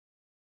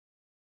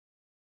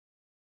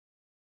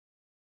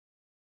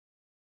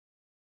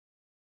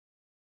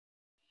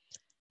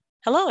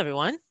Hello,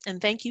 everyone, and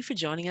thank you for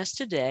joining us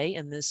today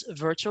in this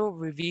virtual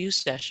review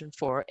session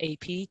for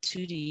AP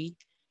 2D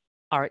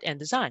Art and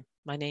Design.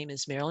 My name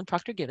is Marilyn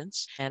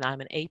Proctor-Gibbons, and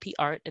I'm an AP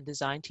Art and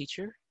Design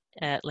teacher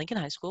at Lincoln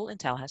High School in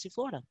Tallahassee,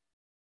 Florida.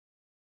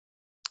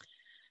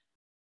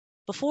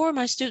 Before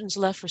my students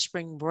left for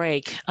spring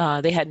break,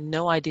 they had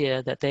no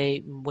idea that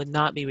they would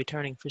not be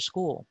returning for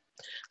school.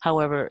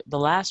 However, the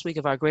last week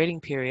of our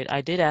grading period, I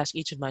did ask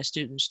each of my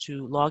students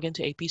to log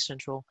into AP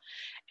Central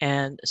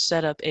and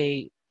set up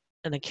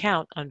an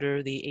account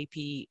under the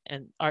AP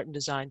and Art and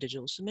Design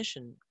Digital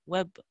Submission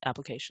web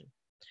application.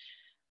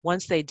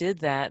 Once they did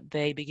that,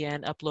 they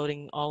began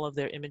uploading all of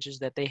their images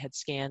that they had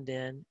scanned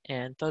in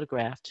and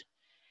photographed.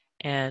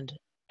 And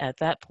at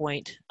that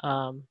point,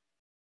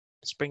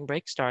 spring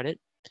break started,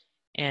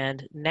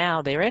 and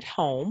now they're at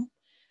home,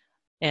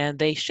 and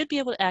they should be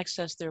able to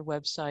access their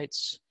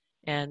websites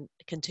and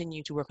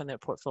continue to work on their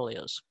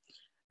portfolios.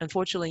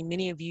 Unfortunately,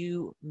 many of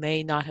you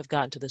may not have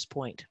gotten to this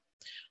point.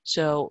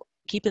 So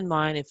keep in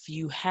mind, if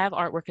you have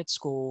artwork at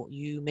school,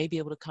 you may be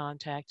able to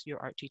contact your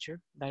art teacher.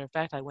 Matter of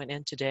fact, I went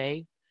in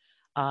today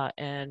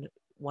and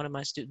one of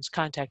my students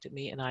contacted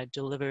me, and I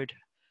delivered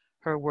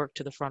her work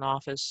to the front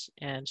office,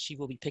 and she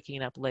will be picking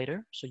it up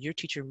later. So your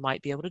teacher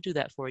might be able to do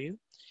that for you.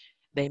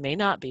 They may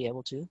not be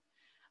able to.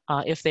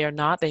 If they are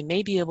not, they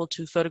may be able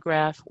to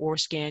photograph or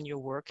scan your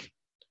work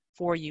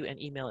for you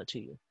and email it to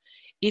you.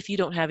 If you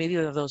don't have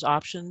either of those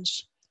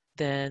options,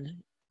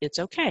 then it's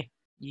okay.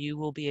 You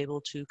will be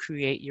able to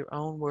create your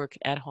own work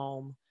at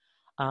home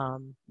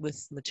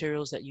with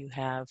materials that you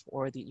have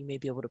or that you may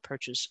be able to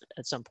purchase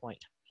at some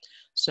point.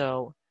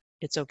 So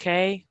it's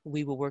okay.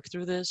 We will work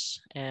through this,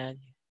 and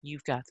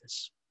you've got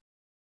this.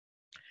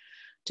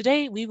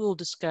 Today, we will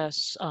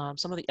discuss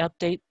some of the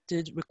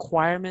updated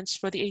requirements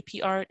for the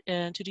AP Art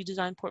and 2D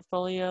Design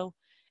portfolio,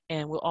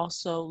 and we'll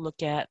also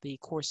look at the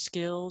core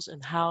skills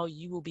and how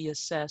you will be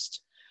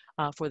assessed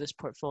for this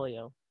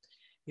portfolio.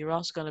 You're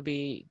also going to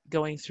be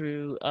going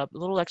through a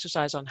little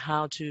exercise on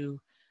how to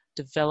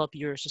develop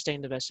your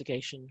sustained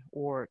investigation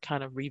or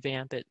kind of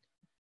revamp it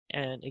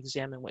and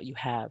examine what you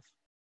have.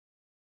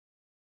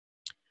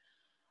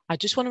 I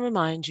just want to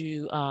remind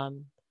you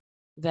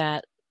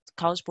that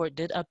College Board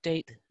did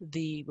update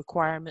the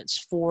requirements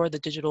for the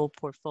digital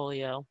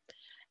portfolio,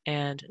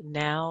 and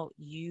now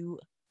you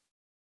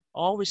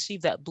all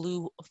receive that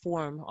blue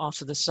form off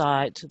to the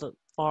side to the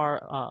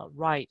far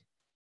right,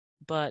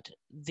 but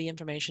the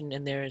information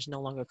in there is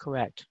no longer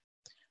correct.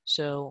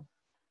 So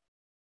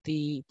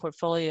the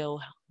portfolio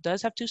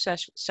does have two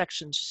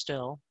sections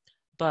still,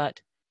 but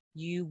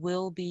you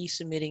will be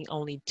submitting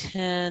only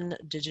 10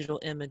 digital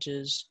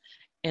images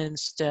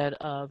instead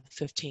of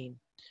 15.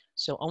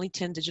 So only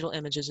 10 digital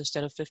images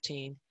instead of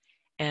 15.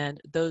 And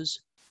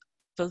those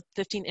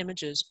 15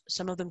 images,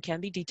 some of them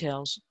can be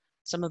details,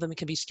 some of them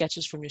can be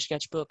sketches from your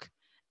sketchbook,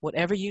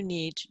 whatever you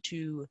need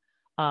to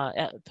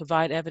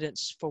provide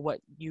evidence for what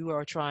you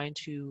are trying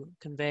to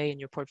convey in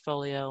your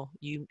portfolio,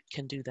 you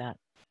can do that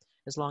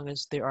as long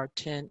as there are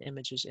 10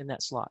 images in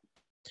that slot.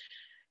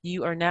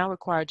 You are now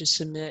required to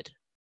submit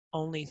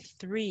only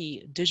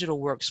 3 digital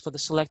works for the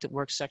selected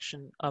works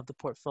section of the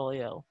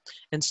portfolio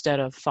instead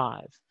of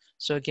 5.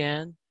 So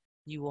again,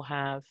 you will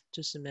have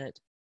to submit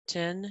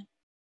 10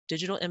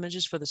 digital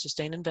images for the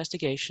sustained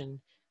investigation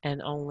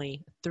and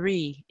only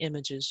 3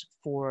 images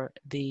for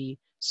the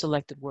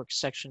selected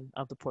works section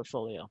of the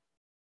portfolio.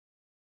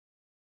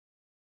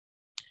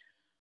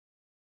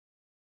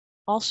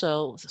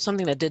 Also,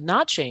 something that did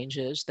not change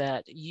is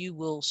that you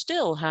will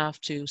still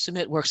have to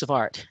submit works of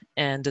art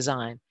and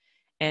design,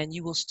 and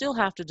you will still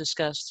have to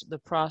discuss the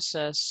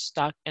process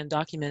and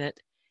document it,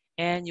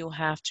 and you'll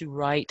have to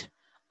write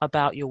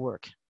about your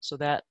work. So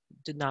that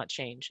did not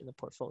change in the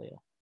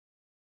portfolio.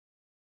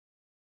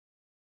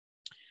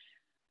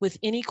 With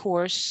any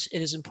course,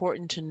 it is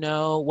important to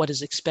know what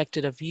is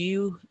expected of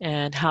you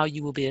and how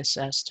you will be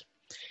assessed.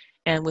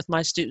 And with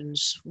my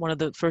students, one of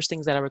the first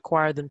things that I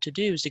require them to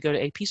do is to go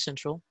to AP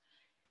Central,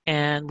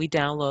 and we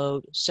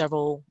download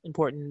several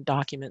important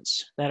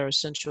documents that are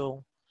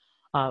essential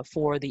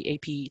for the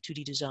AP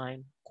 2D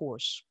Design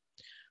course.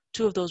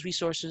 2 of those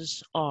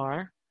resources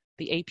are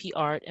the AP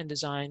Art and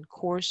Design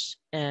course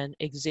and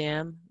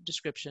exam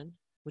description,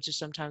 which is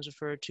sometimes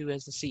referred to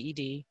as the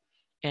CED,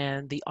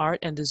 and the Art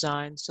and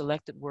Design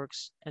Selected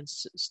Works and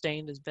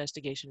Sustained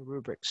Investigation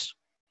rubrics.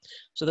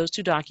 So those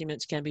 2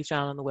 documents can be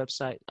found on the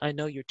website. I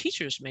know your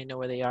teachers may know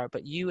where they are,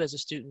 but you as a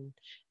student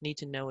need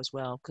to know as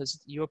well,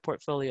 because your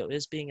portfolio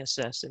is being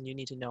assessed and you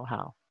need to know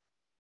how.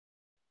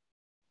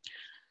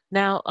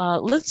 Now,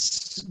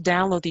 let's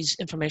download these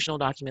informational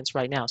documents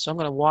right now. So I'm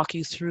going to walk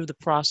you through the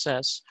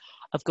process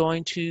of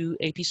going to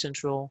AP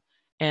Central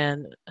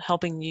and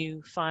helping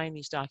you find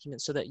these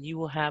documents so that you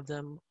will have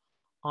them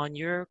on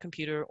your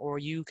computer, or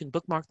you can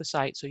bookmark the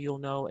site so you'll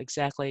know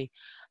exactly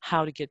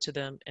how to get to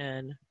them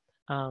and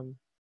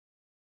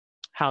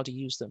how to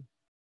use them.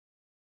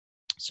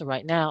 So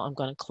right now I'm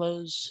going to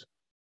close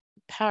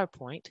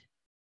PowerPoint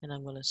and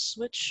I'm going to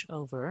switch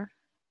over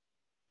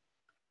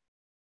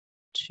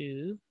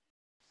to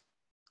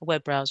a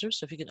web browser.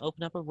 So if you can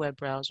open up a web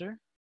browser,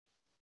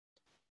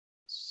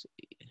 Let's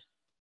see.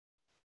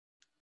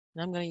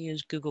 And I'm going to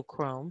use Google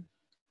Chrome.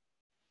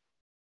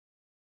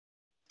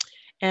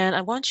 And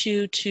I want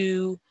you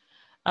to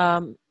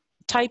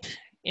type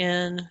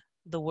in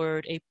the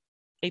word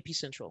AP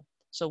Central.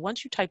 So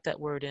once you type that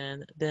word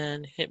in,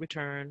 then hit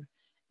return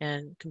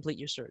and complete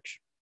your search.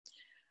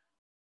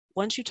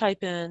 Once you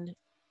type in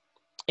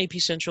AP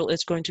Central,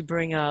 it's going to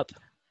bring up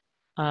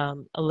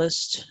a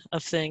list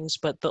of things,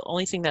 but the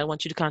only thing that I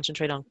want you to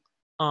concentrate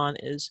on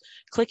is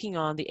clicking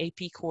on the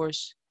AP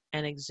course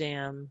and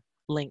exam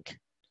link.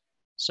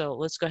 So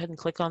let's go ahead and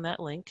click on that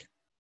link.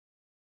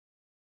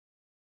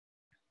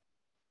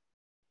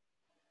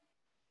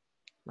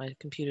 My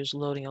computer's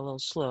loading a little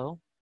slow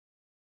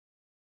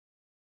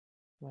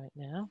right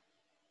now.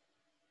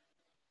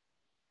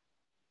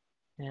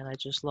 And I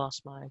just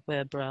lost my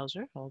web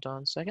browser. Hold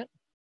on a second.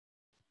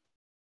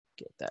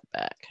 Get that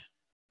back.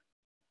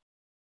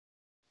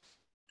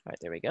 All right,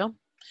 there we go.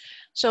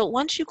 So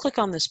once you click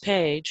on this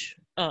page,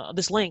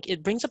 this link,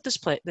 it brings up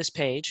this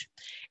page.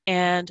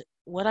 And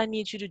what I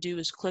need you to do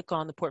is click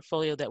on the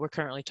portfolio that we're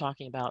currently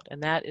talking about,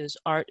 and that is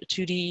Art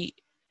 2D,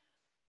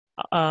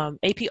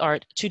 AP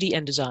Art 2D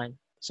and Design.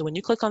 So when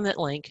you click on that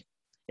link,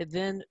 it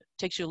then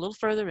takes you a little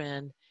further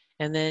in,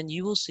 and then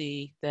you will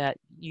see that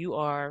you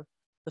are,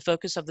 the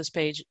focus of this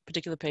page,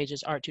 particular page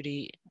is Art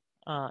 2D,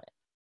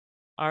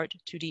 Art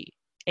 2D,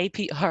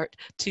 AP Art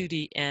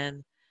 2D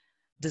and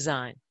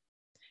Design.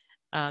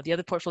 The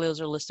other portfolios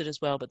are listed as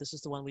well, but this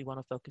is the one we want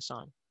to focus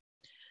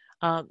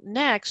on.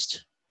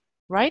 Next,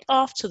 right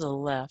off to the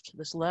left,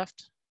 this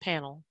left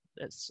panel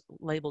that's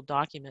labeled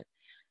document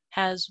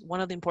has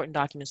one of the important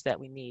documents that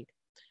we need.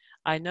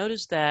 I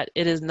noticed that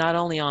it is not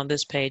only on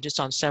this page, it's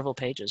on several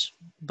pages,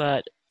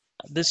 but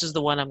this is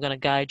the one I'm going to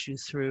guide you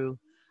through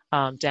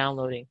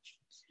downloading.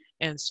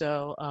 And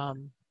so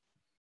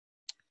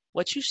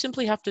what you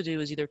simply have to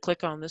do is either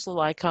click on this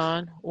little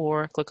icon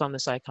or click on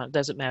this icon. It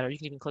doesn't matter. You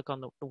can even click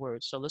on the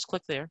words. So let's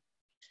click there.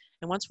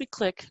 And once we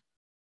click,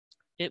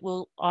 it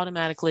will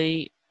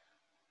automatically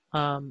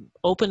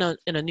open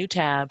in a new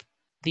tab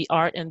the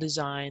Art and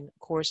Design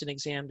course and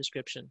exam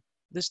description.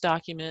 This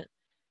document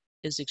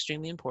is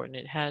extremely important.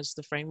 It has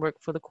the framework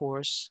for the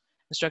course,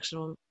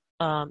 instructional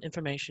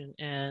information,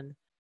 and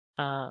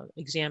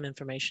exam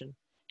information.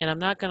 And I'm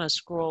not going to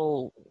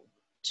scroll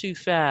too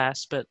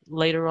fast, but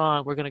later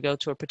on we're going to go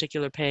to a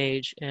particular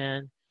page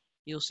and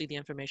you'll see the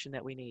information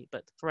that we need.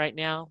 But for right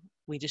now,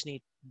 we just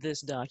need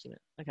this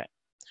document. Okay.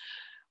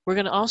 We're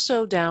going to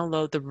also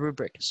download the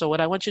rubric. So what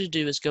I want you to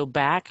do is go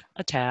back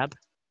a tab,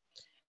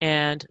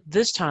 and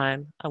this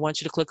time I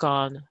want you to click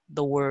on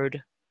the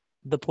word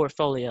the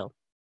portfolio.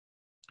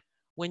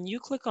 When you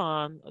click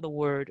on the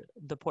word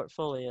the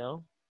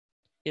portfolio,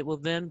 it will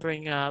then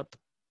bring up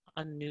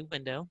a new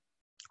window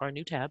or a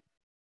new tab.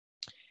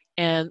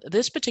 And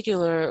this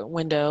particular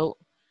window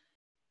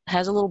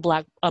has a little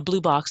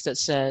blue box that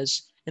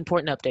says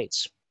important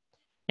updates.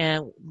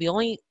 And the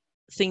only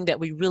thing that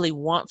we really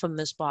want from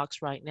this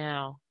box right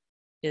now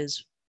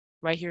is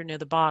right here near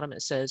the bottom.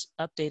 It says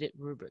updated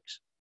rubrics.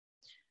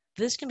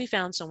 This can be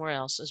found somewhere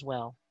else as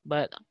well,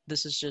 but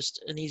this is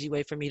just an easy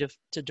way for me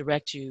to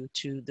direct you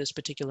to this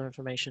particular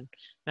information.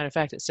 Matter of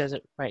fact, it says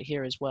it right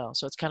here as well.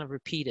 So it's kind of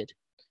repeated.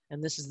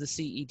 And this is the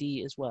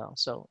CED as well.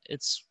 So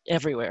it's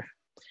everywhere.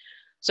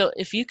 So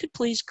if you could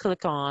please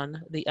click on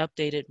the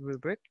updated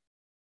rubric,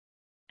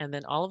 and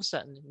then all of a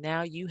sudden,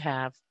 now you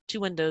have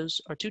two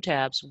windows or two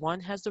tabs. One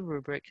has the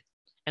rubric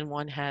and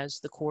one has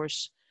the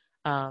course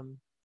and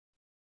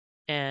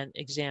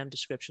exam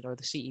description, or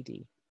the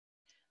CED.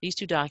 These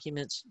two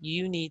documents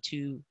you need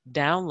to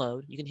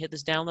download. You can hit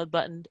this download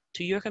button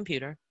to your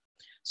computer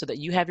so that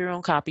you have your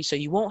own copy, so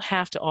you won't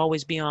have to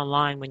always be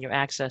online when you're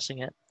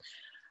accessing it.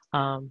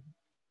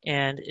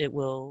 And it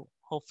will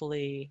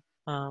hopefully,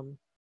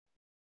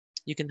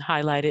 you can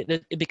highlight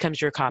it. It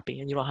becomes your copy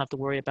and you don't have to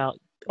worry about,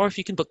 or if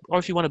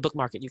you want to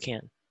bookmark it, you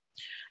can.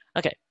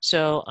 Okay,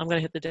 so I'm going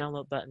to hit the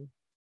download button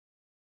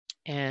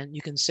and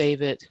you can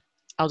save it.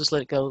 I'll just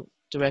let it go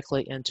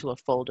directly into a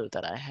folder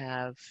that I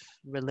have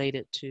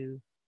related to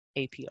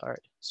AP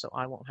Art, so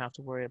I won't have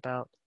to worry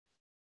about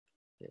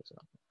it.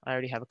 I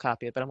already have a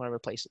copy of it, but I'm going to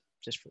replace it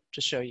just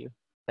to show you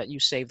that you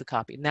save the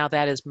copy. Now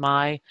that is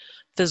my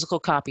physical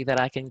copy that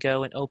I can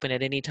go and open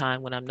at any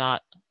time when I'm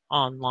not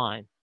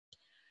online.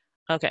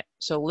 Okay,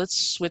 so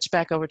let's switch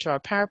back over to our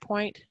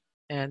PowerPoint,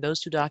 and those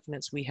two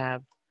documents we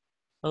have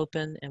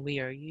open, and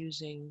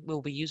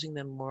we'll be using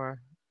them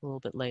more a little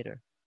bit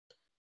later.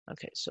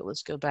 Okay, so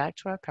let's go back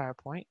to our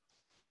PowerPoint.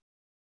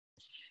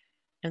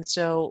 And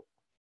so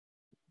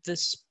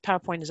this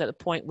PowerPoint is at the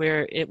point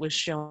where it was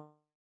shown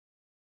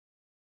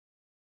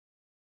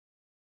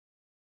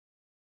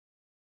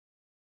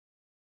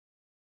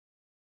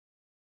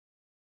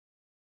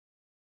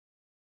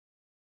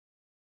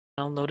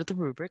downloaded the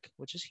rubric,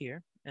 which is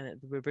here, and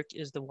the rubric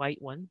is the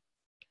white one.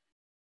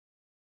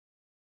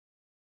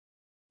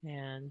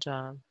 And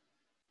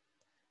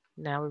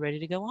now we're ready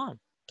to go on.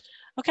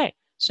 Okay,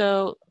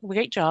 So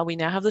great job. We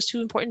now have those two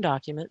important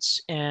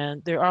documents,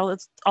 and there are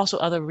also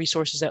other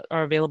resources that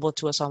are available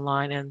to us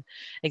online, and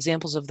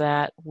examples of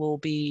that will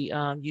be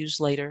used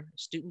later.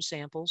 Student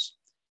samples.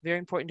 Very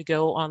important to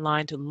go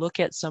online to look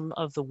at some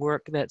of the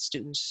work that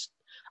students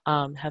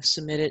have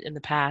submitted in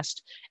the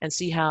past and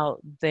see how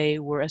they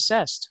were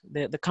assessed.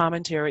 The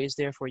commentary is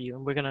there for you,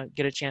 and we're going to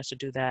get a chance to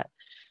do that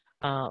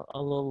a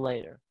little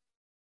later.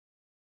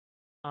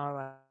 All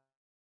right.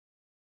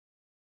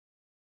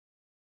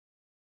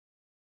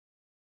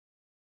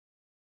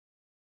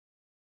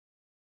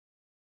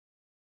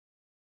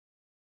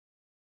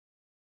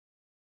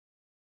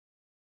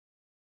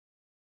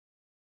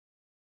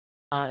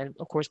 And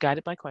of course,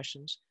 guided by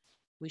questions.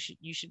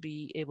 You should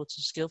be able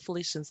to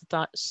skillfully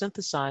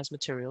synthesize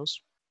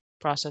materials,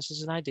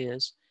 processes, and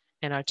ideas,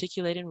 and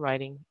articulate in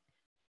writing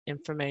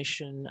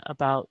information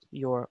about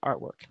your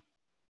artwork.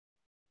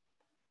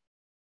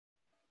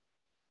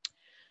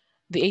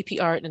 The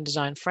AP Art and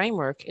Design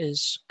Framework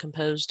is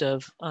composed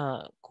of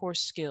core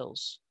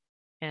skills,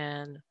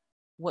 and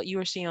what you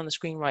are seeing on the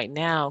screen right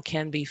now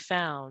can be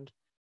found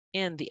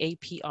in the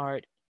AP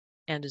Art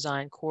and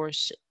Design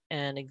course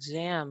and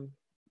exam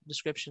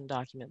description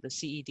document, the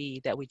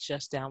CED that we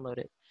just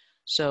downloaded.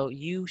 So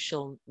you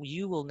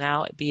will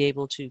now be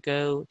able to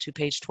go to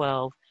page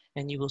 12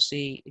 and you will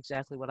see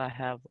exactly what I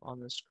have on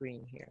the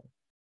screen here.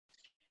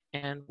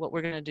 And what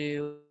we're going to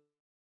do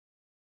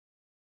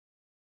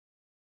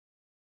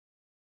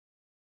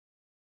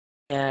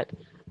at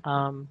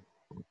a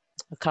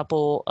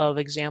couple of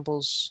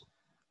examples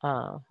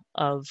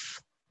of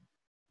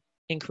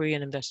inquiry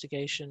and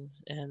investigation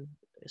and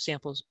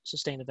samples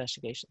sustained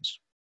investigations.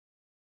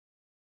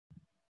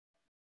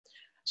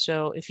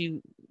 So if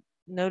you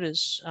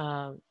notice,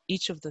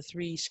 each of the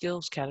three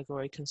skills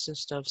category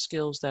consists of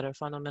skills that are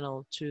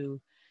fundamental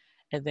to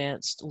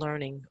advanced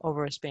learning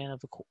over a span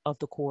of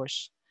the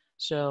course.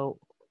 So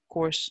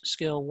course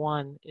skill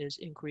 1 is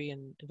inquiry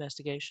and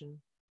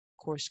investigation.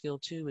 Course skill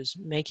 2 is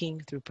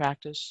making through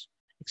practice,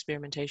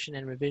 experimentation,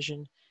 and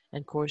revision.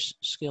 And course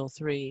skill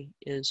 3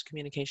 is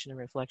communication and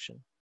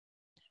reflection.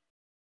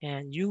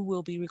 And you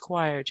will be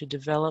required to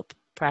develop,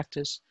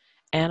 practice,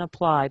 and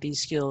apply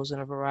these skills in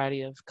a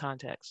variety of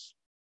contexts.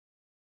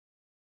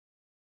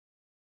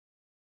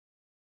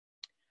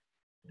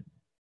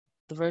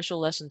 The virtual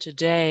lesson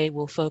today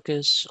will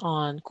focus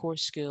on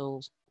course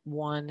skills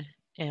 1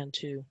 and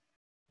 2.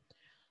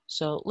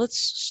 So let's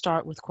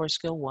start with core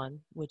skill 1,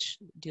 which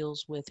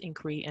deals with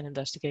inquiry and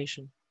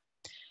investigation.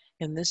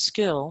 In this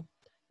skill,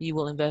 you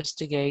will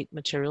investigate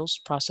materials,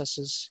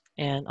 processes,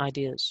 and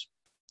ideas.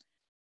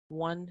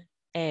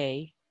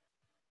 1A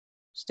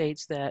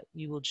states that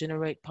you will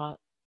generate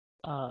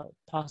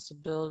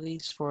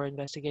possibilities for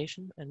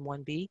investigation, and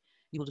 1B,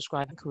 you will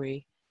describe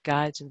inquiry,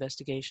 guides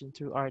investigation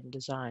through art and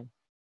design.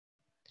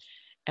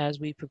 As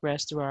we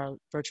progress through our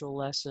virtual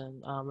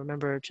lesson,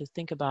 remember to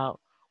think about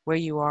where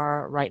you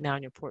are right now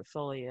in your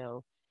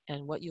portfolio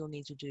and what you'll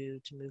need to do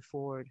to move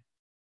forward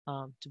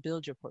to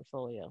build your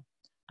portfolio.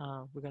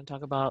 We're going to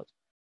talk about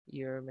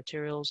your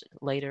materials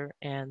later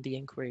and the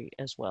inquiry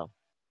as well.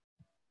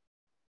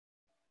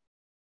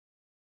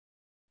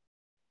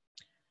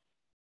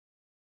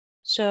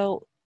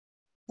 So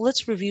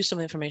let's review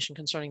some information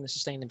concerning the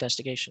sustained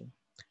investigation.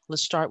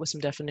 Let's start with some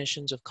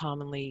definitions of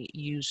commonly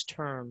used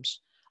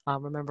terms.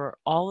 Remember,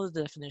 all of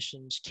the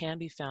definitions can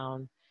be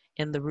found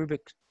in the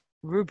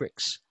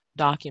rubrics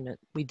document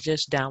we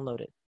just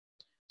downloaded.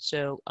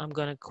 So I'm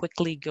going to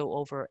quickly go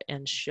over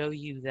and show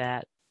you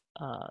that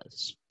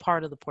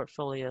part of the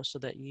portfolio so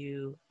that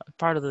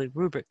part of the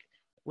rubric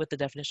with the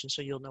definition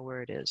so you'll know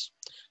where it is.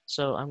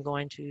 So I'm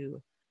going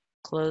to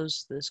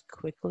close this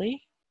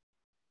quickly.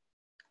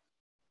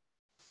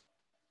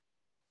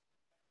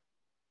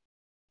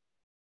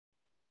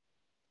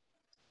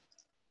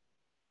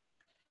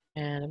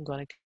 And I'm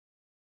going to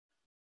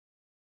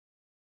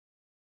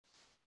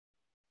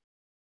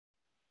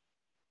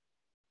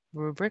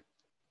rubric.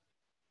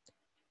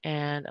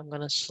 And I'm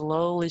going to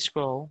slowly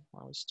scroll.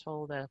 I was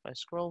told that if I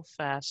scroll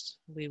fast,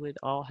 we would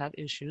all have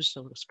issues,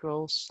 so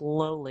scroll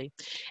slowly.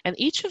 And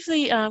each of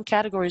the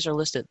categories are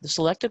listed. The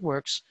selected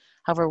works,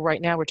 however,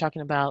 right now we're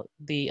talking about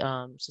the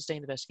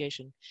sustained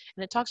investigation,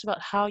 and it talks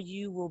about how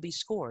you will be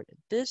scored.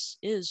 This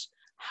is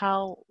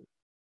how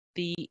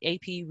the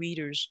AP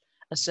readers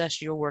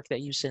assess your work that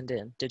you send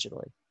in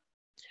digitally.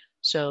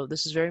 So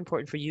this is very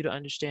important for you to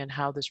understand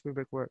how this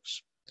rubric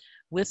works.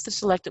 With the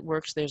selected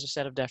works, there's a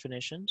set of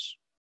definitions.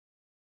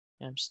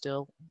 I'm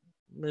still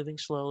moving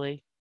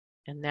slowly.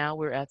 And now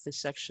we're at this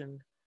section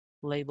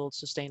labeled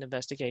Sustained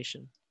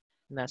Investigation.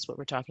 And that's what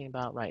we're talking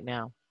about right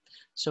now.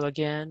 So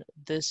again,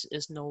 this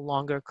is no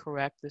longer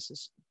correct.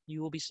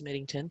 You will be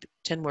submitting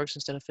 10 works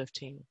instead of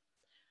 15.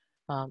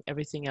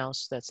 Everything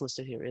else that's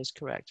listed here is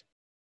correct.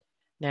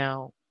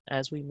 Now,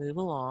 as we move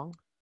along,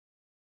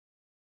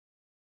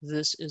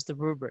 this is the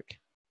rubric.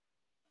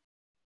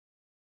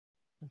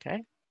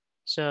 Okay,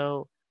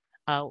 so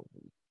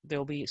there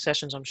will be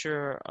sessions, I'm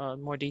sure,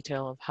 more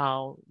detail of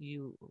how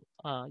you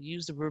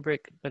use the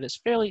rubric, but it's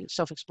fairly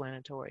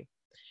self-explanatory.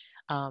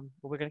 But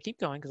we're going to keep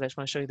going because I just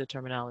want to show you the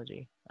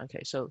terminology.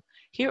 Okay, so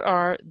here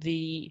are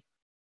the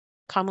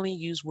commonly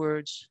used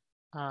words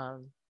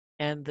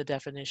and the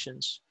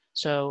definitions.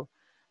 So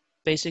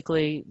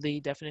basically the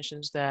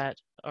definitions that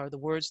are the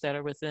words that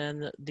are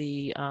within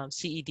the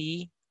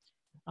CED,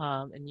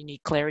 and you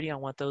need clarity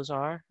on what those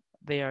are,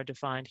 they are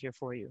defined here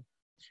for you.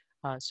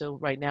 So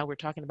right now we're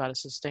talking about a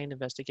sustained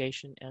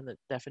investigation, and the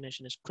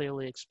definition is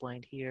clearly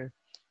explained here.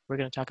 We're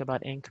going to talk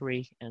about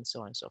inquiry and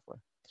so on and so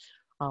forth.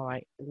 All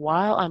right,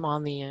 while I'm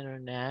on the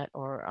internet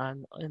or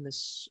I'm in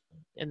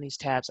these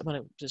tabs, I'm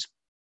going to just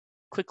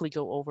quickly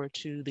go over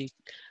to the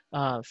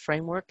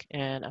framework,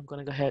 and I'm going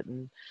to go ahead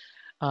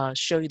and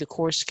show you the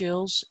core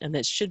skills, and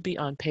it should be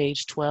on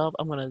page 12.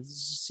 I'm going to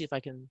see if I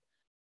can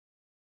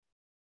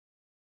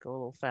go a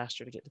little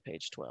faster to get to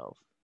page 12.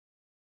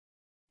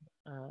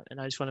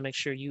 And I just want to make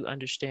sure you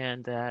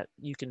understand that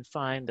you can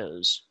find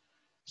those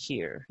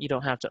here. You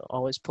don't have to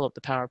always pull up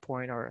the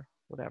PowerPoint or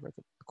whatever,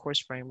 the course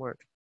framework.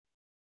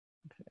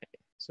 Okay,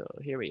 so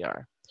here we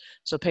are.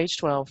 So page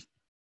 12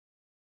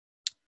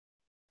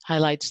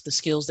 highlights the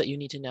skills that you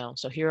need to know.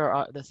 So here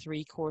are the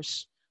 3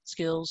 course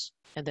skills,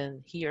 and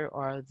then here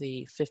are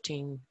the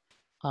 15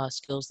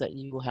 skills that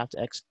you will have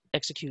to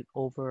execute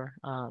over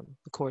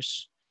the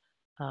course,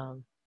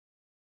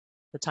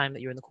 the time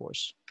that you're in the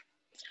course.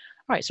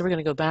 All right, so we're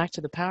going to go back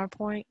to the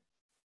PowerPoint.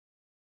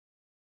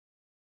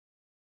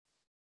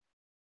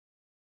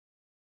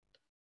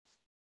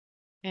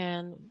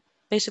 And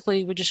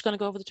basically, we're just going to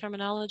go over the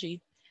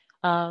terminology.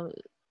 And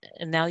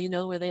now you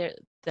know where their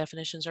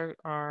definitions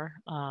are.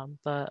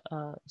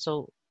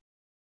 So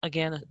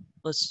again,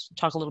 let's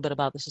talk a little bit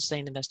about the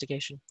sustained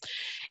investigation.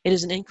 It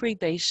is an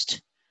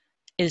inquiry-based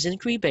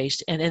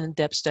and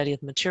in-depth study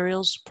of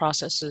materials,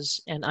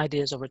 processes, and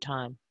ideas over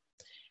time.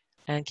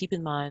 And keep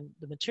in mind,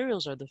 the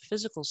materials are the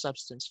physical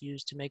substance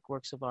used to make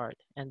works of art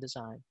and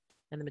design.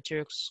 And the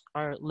materials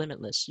are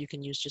limitless. You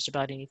can use just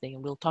about anything.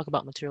 And we'll talk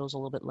about materials a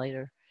little bit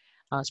later,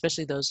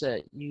 especially those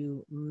that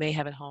you may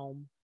have at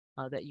home,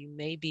 that you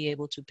may be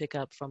able to pick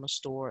up from a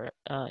store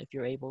if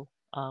you're able.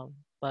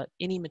 But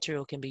any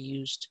material can be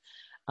used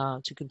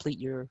to complete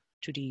your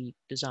 2D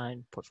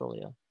design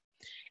portfolio.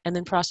 And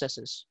then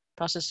processes.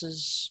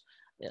 Processes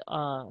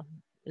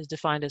is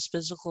defined as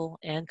physical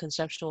and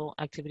conceptual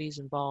activities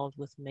involved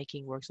with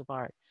making works of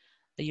art.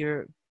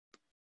 Your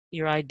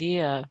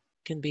idea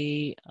can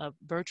be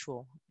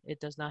virtual. It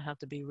does not have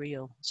to be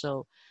real.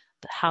 So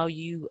how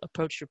you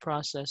approach your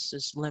process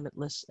is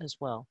limitless as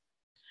well.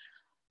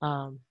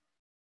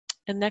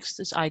 And next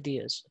is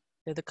ideas.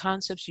 They're the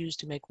concepts used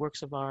to make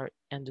works of art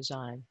and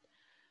design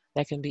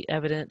that can be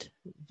evident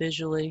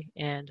visually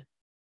and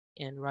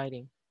in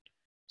writing.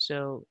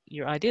 So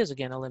your ideas,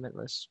 again, are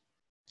limitless.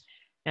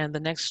 And the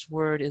next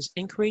word is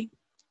inquiry.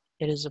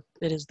 It is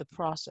the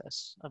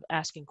process of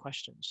asking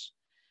questions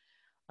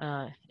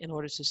in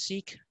order to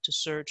seek, to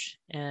search,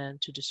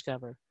 and to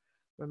discover.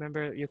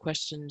 Remember, your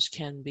questions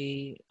can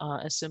be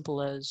as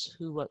simple as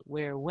who, what,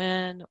 where,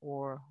 when,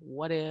 or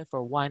what if,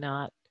 or why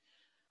not.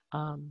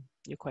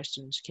 Your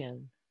questions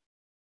can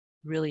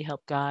really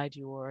help guide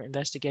your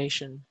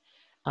investigation.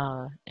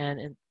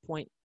 And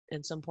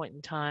in some point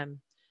in time,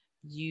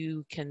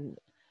 you can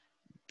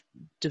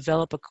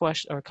develop a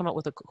question or come up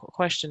with a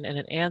question and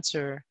an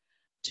answer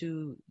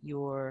to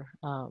your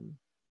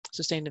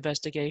sustained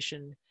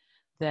investigation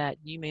that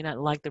you may not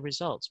like the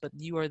results, but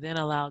you are then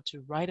allowed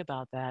to write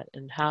about that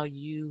and how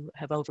you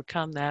have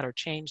overcome that or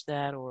changed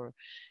that, or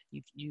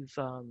you've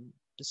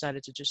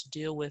decided to just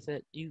deal with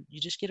it. You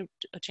just get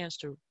a chance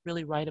to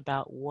really write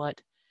about what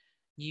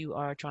you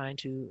are trying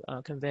to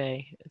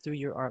convey through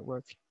your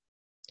artwork.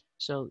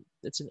 So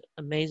it's an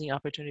amazing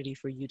opportunity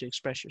for you to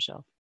express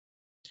yourself.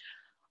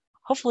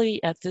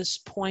 Hopefully at this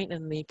point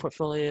in the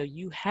portfolio,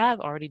 you have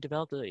already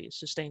developed a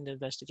sustained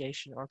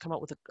investigation or come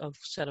up with a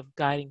set of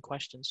guiding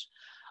questions.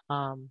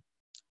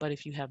 But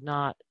if you have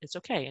not, it's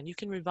okay. And you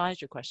can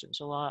revise your questions.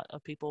 A lot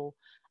of people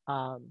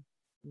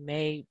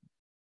may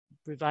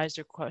revise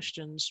their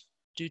questions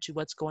due to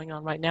what's going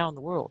on right now in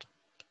the world.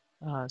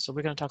 So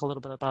we're going to talk a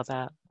little bit about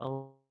that.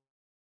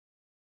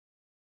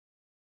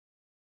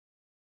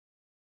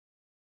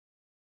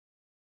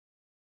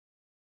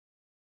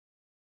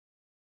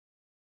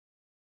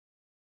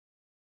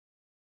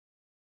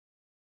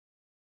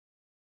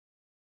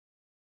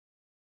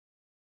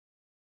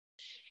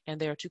 And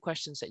there are 2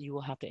 questions that you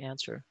will have to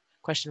answer.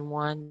 Question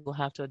 1, you will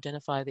have to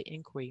identify the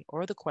inquiry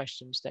or the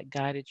questions that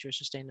guided your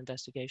sustained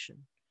investigation.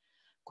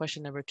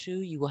 Question number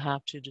 2, you will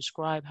have to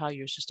describe how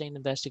your sustained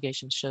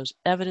investigation shows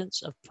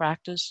evidence of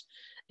practice,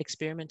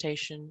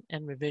 experimentation,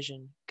 and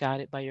revision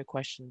guided by your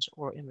questions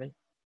or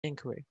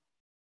inquiry.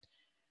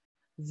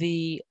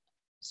 The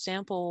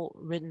sample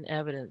written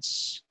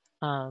evidence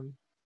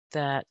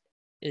that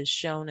is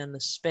shown in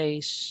the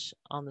space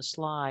on the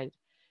slide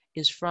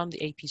is from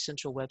the AP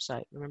Central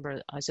website.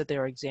 Remember, I said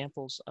there are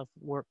examples of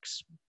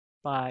works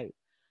by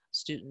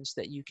students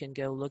that you can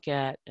go look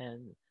at,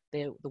 and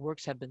the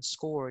works have been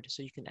scored,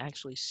 so you can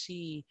actually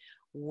see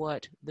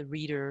what the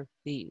reader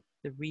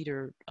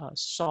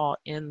saw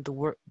in the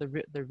work,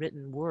 the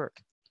written work.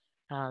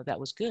 that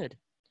was good.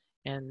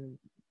 And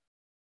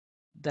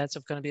that's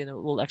going to be a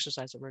little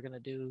exercise that we're going to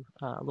do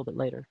a little bit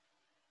later.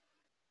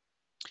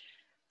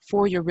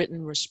 For your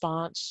written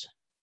responses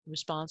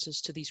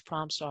to these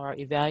prompts are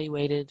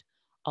evaluated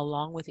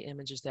along with the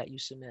images that you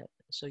submit.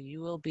 So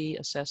you will be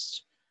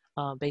assessed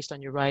based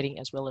on your writing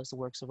as well as the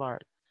works of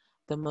art.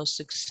 The most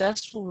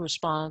successful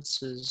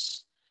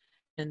responses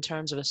in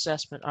terms of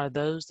assessment are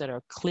those that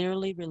are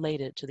clearly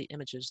related to the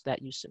images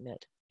that you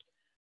submit.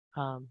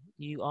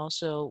 You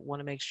also want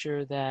to make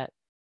sure that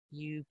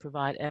you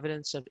provide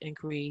evidence of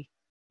inquiry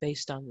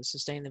based on the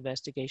sustained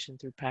investigation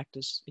through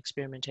practice,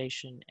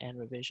 experimentation, and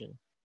revision.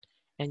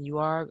 And you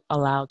are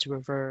allowed to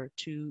refer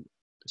to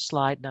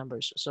slide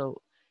numbers.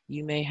 So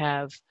you may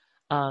have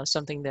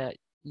something that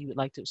you would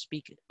like to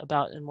speak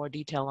about in more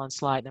detail on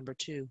slide number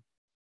 2.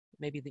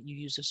 Maybe that you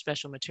use a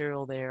special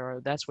material there,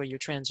 or that's where your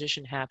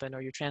transition happened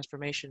or your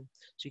transformation.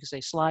 So you can say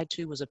slide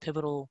 2 was a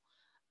pivotal,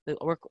 the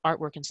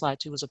artwork in slide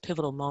 2 was a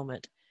pivotal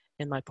moment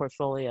in my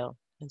portfolio.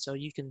 And so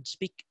you can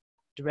speak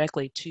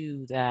directly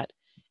to that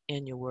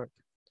in your work.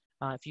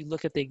 If you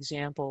look at the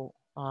example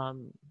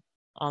on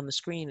the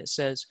screen, it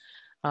says,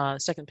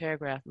 second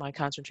paragraph, my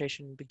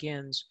concentration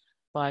begins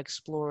by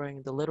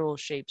exploring the literal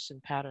shapes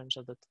and patterns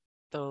of the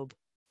thobe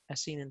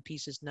as seen in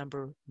pieces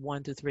number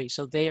 1 through 3.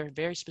 So they are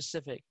very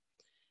specific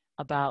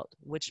about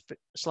which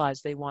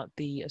slides they want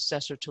the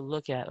assessor to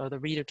look at or the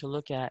reader to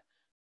look at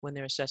when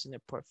they're assessing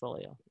their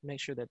portfolio. Make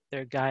sure that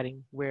they're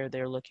guiding where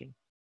they're looking.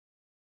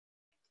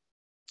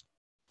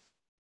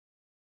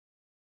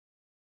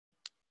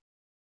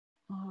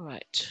 All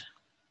right.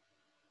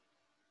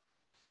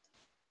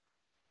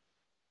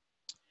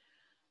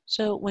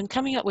 So when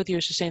coming up with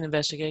your sustained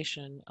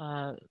investigation,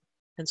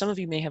 and some of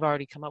you may have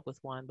already come up with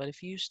one, but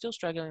if you're still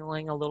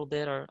struggling a little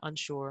bit or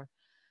unsure,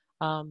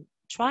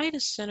 try to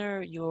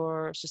center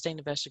your sustained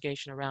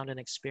investigation around an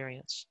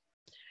experience.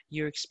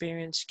 Your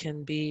experience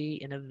can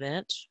be an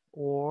event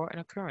or an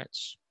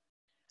occurrence.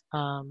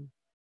 An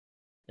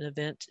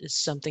event is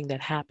something that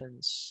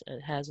happens.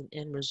 It has an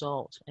end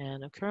result.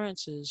 And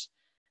occurrence is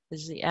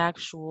the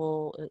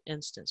actual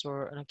instance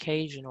or an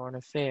occasion or an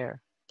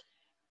affair.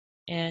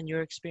 And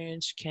your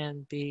experience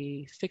can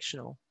be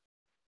fictional.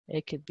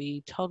 It could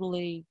be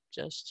totally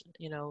just,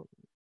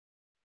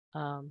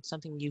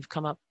 something you've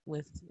come up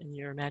with in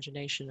your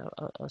imagination,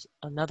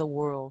 another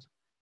world.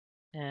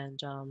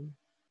 And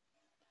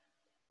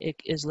it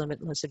is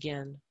limitless,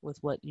 again, with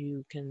what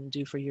you can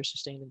do for your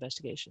sustained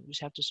investigation. You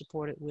just have to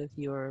support it with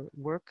your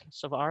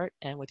works of art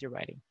and with your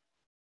writing.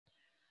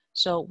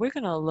 So we're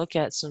going to look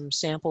at some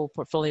sample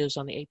portfolios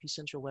on the AP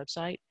Central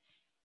website,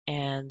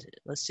 and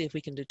let's see if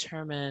we can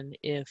determine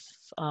if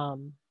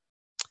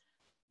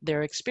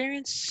their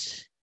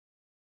experience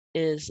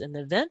is an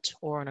event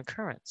or an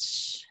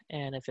occurrence,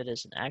 and if it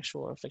is an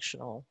actual or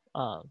fictional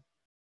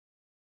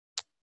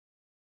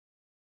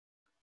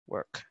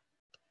work.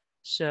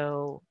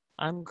 So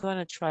I'm going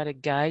to try to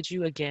guide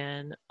you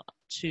again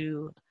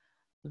to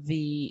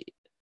the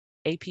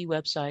AP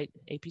website,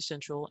 AP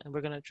Central, and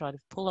we're going to try to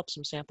pull up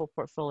some sample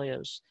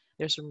portfolios.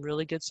 There's some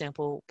really good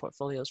sample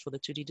portfolios for the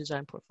 2D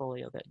design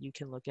portfolio that you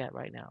can look at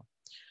right now.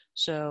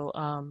 So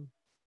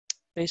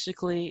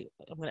basically,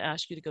 I'm going to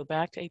ask you to go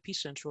back to AP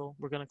Central.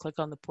 We're going to click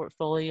on the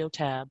portfolio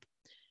tab,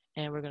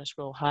 and we're going to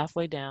scroll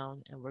halfway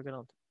down, and we're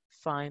going to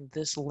find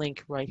this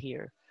link right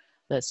here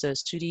that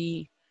says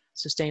 2D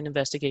Sustained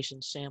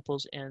Investigation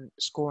Samples and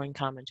Scoring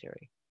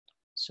Commentary.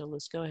 So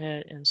let's go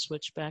ahead and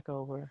switch back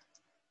over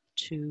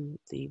to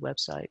the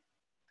website.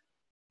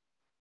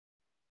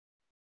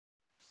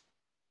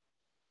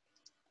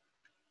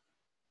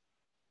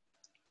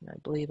 I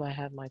believe I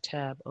have my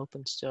tab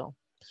open still.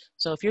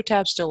 So if your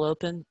tab's still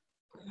open,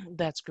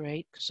 that's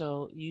great.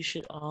 So you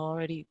should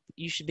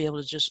be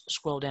able to just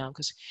scroll down,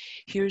 because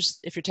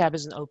if your tab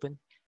isn't open,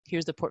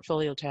 here's the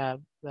portfolio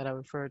tab that I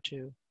referred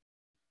to.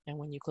 And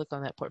when you click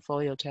on that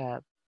portfolio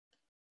tab,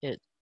 it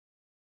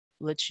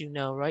lets you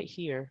know right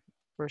here,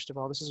 first of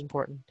all, this is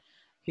important.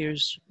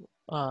 Here's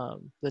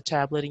the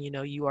tab letting you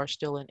know you are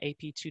still in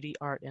AP 2D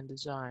Art and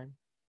Design.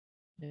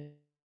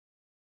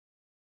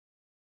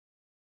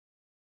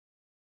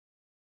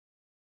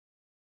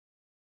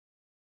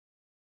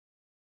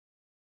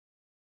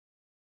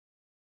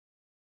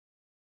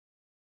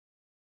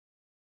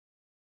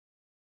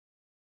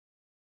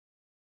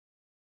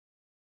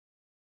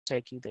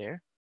 Take you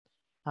there.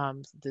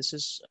 This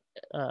is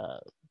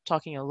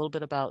talking a little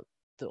bit about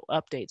the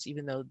updates,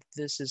 even though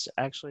this is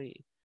actually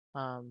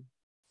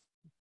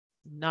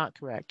not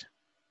correct.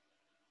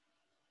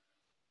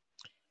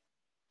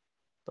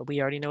 But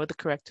we already know what the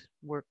correct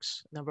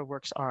number of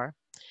works are.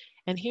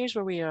 And here's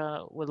where we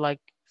would like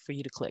for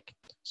you to click.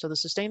 So the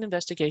Sustained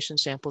Investigation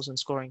Samples and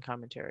Scoring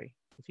Commentary.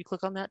 If you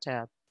click on that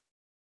tab,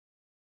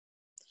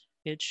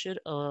 it should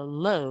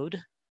load,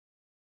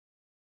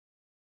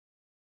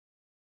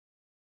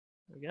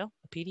 there we go,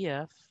 a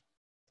PDF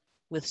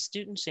with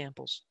student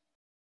samples.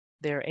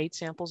 There are 8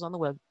 samples on the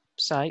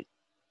website.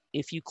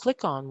 If you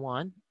click on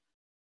one,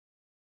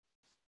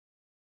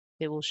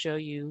 it will show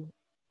you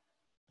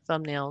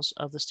thumbnails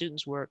of the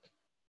student's work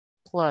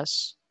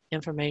plus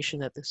information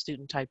that the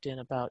student typed in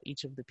about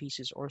each of the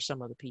pieces or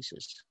some of the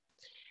pieces.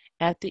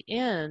 At the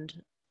end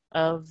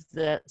of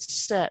that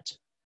set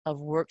of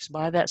works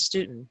by that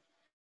student,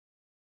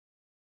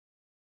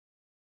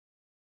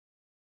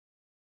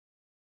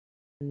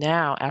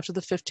 now after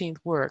the 15th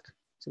work,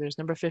 so there's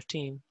number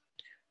 15,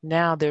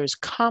 now there's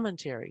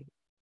commentary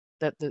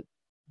that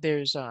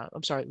there's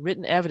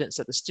written evidence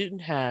that the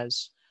student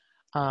has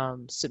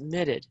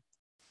submitted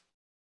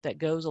that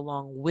goes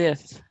along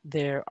with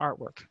their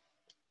artwork.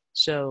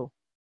 So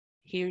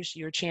here's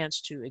your chance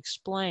to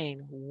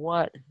explain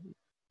what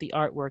the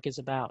artwork is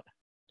about.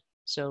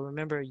 So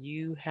remember,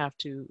 you have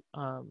to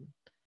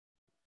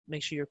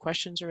make sure your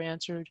questions are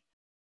answered.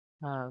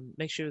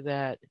 Make sure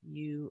that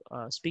you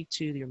speak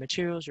to your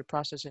materials, your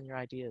process, and your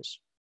ideas.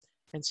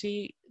 And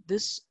see,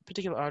 this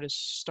particular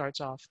artist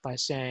starts off by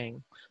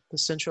saying, the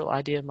central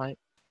idea of my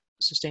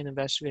sustained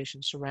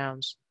investigation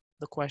surrounds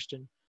the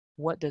question,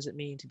 what does it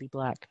mean to be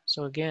Black?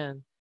 So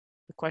again,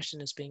 the question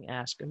is being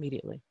asked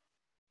immediately.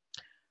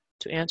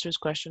 To answer his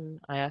question,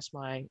 I asked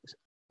my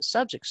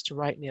subjects to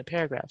write me a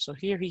paragraph. So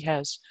here he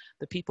has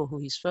the people who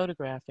he's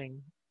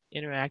photographing,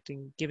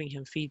 interacting, giving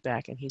him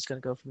feedback, and he's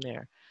going to go from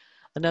there.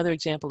 Another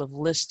example of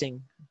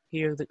listing,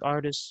 here the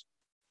artist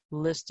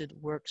listed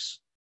works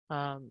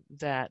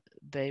that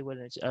they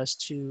wanted us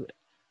to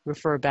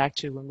refer back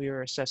to when we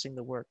were assessing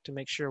the work to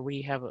make sure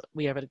we have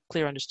a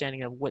clear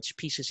understanding of which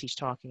pieces he's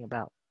talking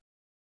about.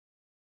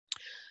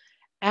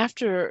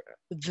 After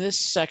this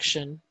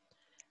section,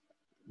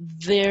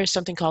 there's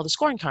something called a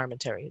scoring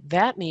commentary.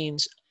 That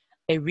means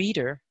a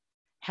reader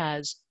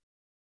has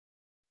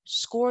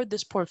scored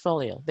this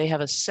portfolio. They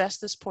have assessed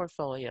this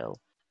portfolio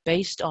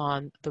based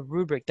on the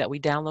rubric that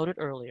we downloaded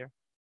earlier.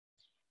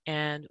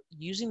 And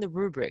using the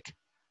rubric,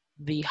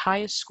 the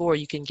highest score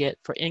you can get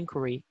for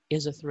inquiry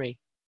is a 3.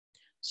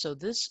 So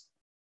this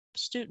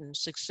student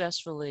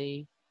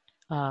successfully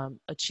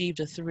achieved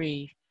a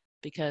 3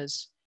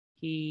 because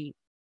he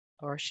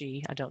or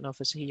she, I don't know if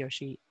it's he or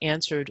she,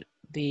 answered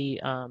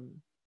the,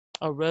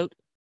 or wrote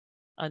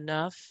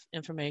enough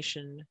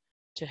information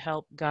to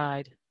help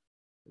guide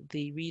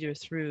the reader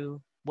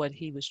through what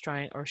he was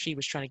trying or she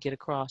was trying to get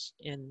across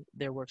in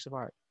their works of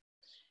art.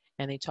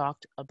 And they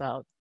talked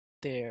about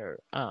their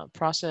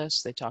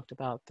process, they talked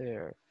about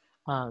their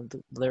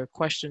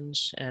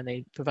questions, and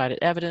they provided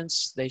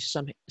evidence. They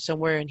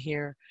somewhere in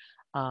here,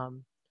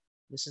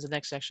 this is the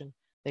next section,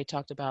 they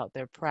talked about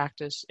their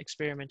practice,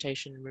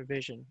 experimentation, and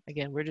revision.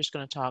 Again, we're just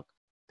going to talk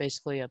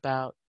basically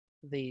about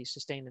the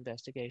sustained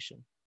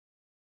investigation.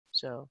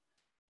 So,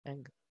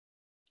 and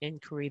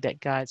inquiry that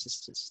guides the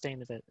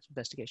sustained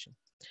investigation.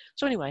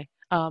 So anyway,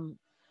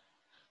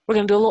 we're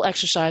going to do a little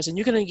exercise, and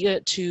you're going to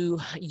get to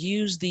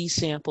use these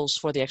samples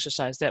for the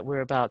exercise that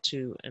we're about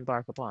to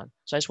embark upon.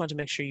 So I just wanted to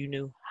make sure you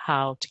knew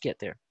how to get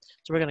there.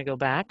 So we're going to go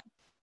back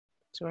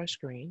to our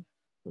screen.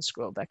 Let's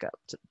scroll back up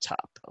to the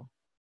top, though.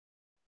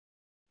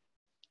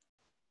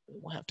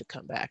 We'll have to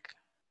come back.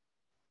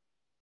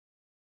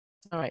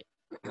 All right.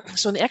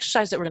 So in the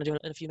exercise that we're going to do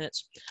in a few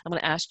minutes, I'm going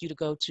to ask you to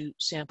go to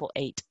sample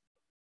 8.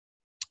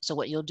 So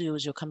what you'll do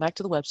is you'll come back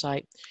to the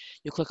website,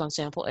 you'll click on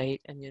sample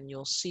 8, and then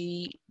you'll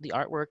see the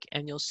artwork,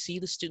 and you'll see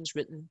the students'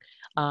 written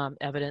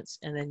evidence,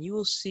 and then you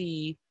will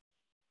see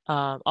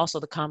also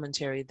the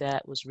commentary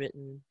that was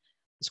written,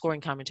 the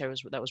scoring commentary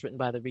that was written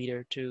by the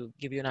reader to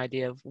give you an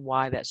idea of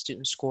why that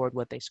student scored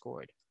what they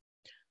scored.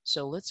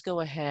 So let's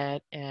go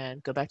ahead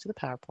and go back to the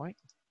PowerPoint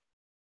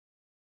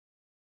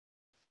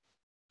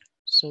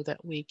so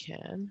that we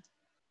can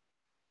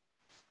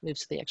move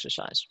to the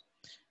exercise.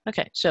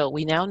 Okay, so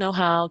we now know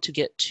how to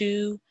get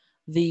to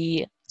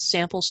the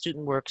sample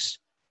student works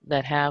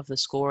that have the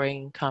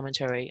scoring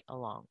commentary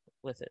along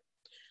with it.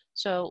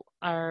 So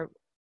our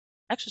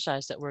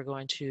exercise that we're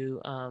going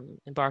to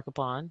embark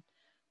upon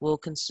will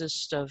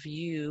consist of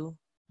you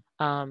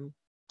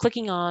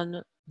clicking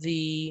on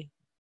the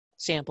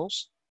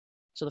samples.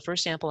 So the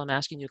first sample I'm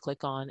asking you to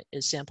click on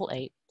is sample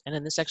 8. And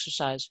in this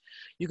exercise,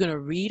 you're going to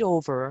read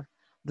over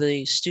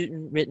the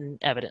student written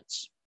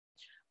evidence.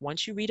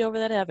 Once you read over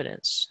that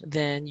evidence,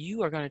 then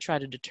you are going to try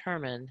to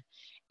determine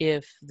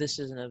if this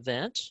is an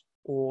event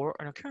or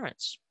an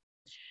occurrence.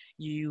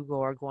 You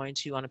are going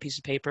to, on a piece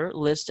of paper,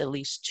 list at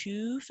least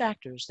 2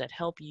 factors that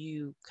help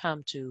you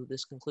come to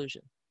this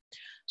conclusion.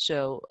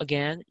 So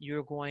again,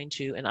 you're going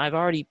to, and I've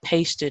already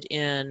pasted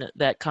in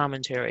that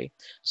commentary.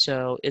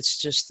 So it's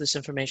just this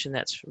information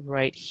that's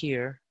right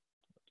here.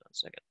 Hold on a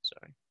second,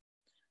 sorry.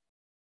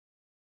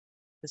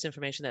 This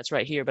information that's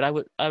right here, but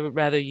I would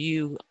rather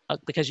you,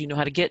 because you know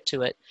how to get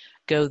to it,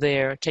 go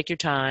there, take your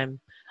time,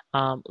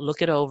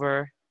 look it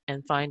over,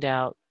 and find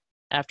out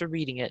after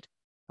reading it,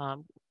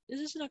 is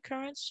this an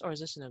occurrence or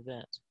is this an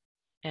event?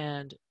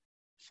 And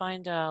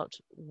find out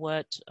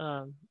what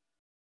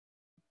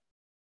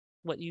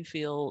you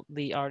feel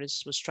the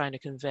artist was trying to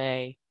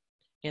convey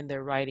in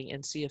their writing,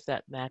 and see if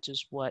that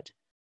matches what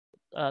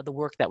the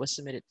work that was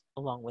submitted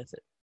along with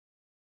it.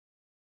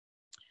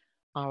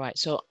 All right,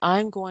 so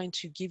I'm going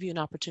to give you an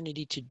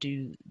opportunity to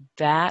do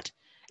that,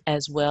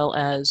 as well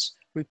as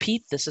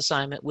repeat this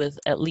assignment with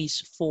at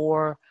least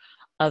 4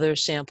 other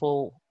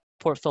sample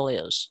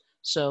portfolios.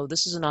 So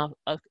this is an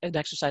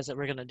exercise that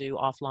we're going to do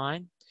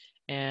offline,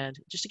 and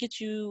just to get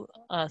you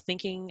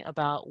thinking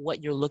about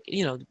what you're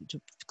looking,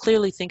 to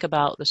clearly think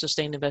about the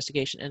sustained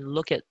investigation and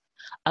look at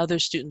other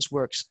students'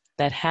 works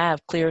that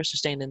have clear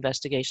sustained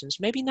investigations,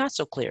 maybe not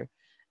so clear.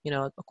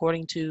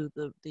 According to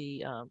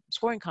the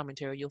scoring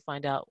commentary, you'll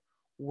find out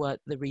what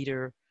the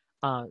reader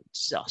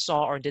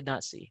saw or did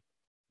not see,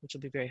 which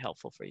will be very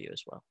helpful for you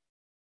as well.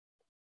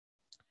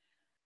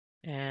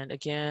 And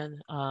again,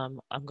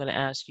 I'm going to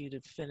ask you to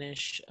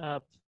finish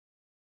up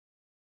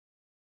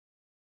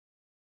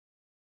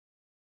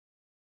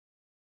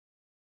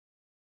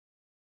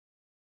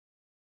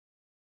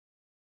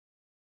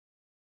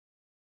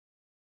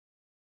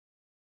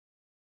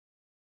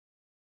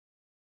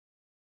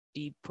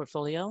the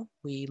portfolio.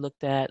 We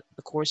looked at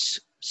the course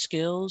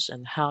skills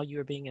and how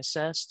you're being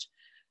assessed.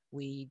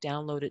 We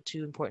downloaded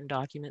 2 important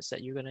documents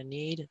that you're going to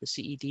need, the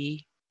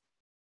CED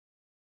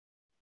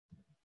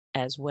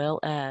as well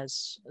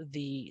as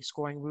the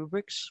scoring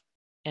rubrics.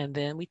 And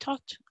then we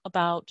talked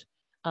about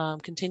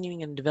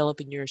continuing and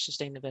developing your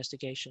sustained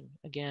investigation.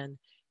 Again,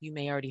 you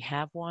may already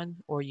have one,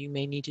 or you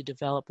may need to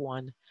develop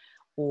one,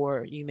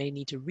 or you may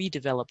need to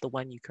redevelop the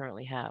one you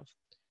currently have.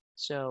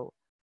 So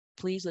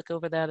please look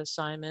over that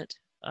assignment,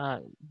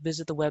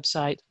 visit the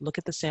website, look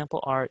at the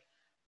sample art,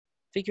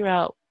 figure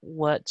out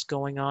what's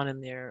going on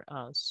in their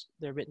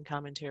written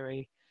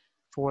commentary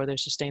for their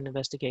sustained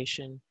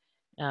investigation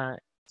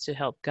to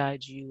help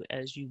guide you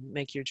as you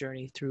make your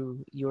journey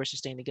through your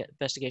sustained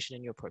investigation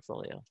in your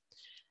portfolio.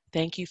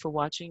 Thank you for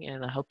watching,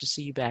 and I hope to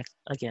see you back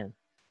again.